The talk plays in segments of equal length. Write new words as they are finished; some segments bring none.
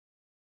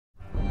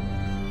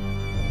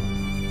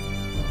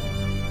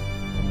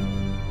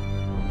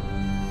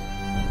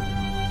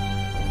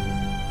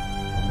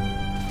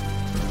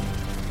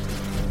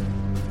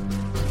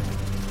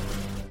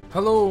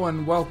Hello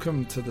and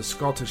welcome to the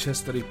Scottish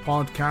History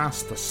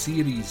Podcast, a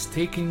series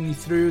taking you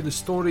through the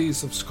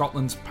stories of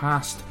Scotland's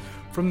past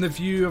from the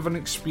view of an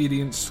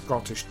experienced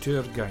Scottish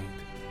tour guide.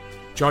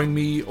 Join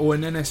me,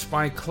 Owen Innes,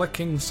 by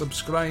clicking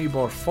subscribe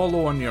or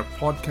follow on your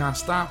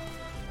podcast app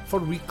for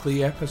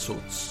weekly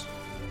episodes.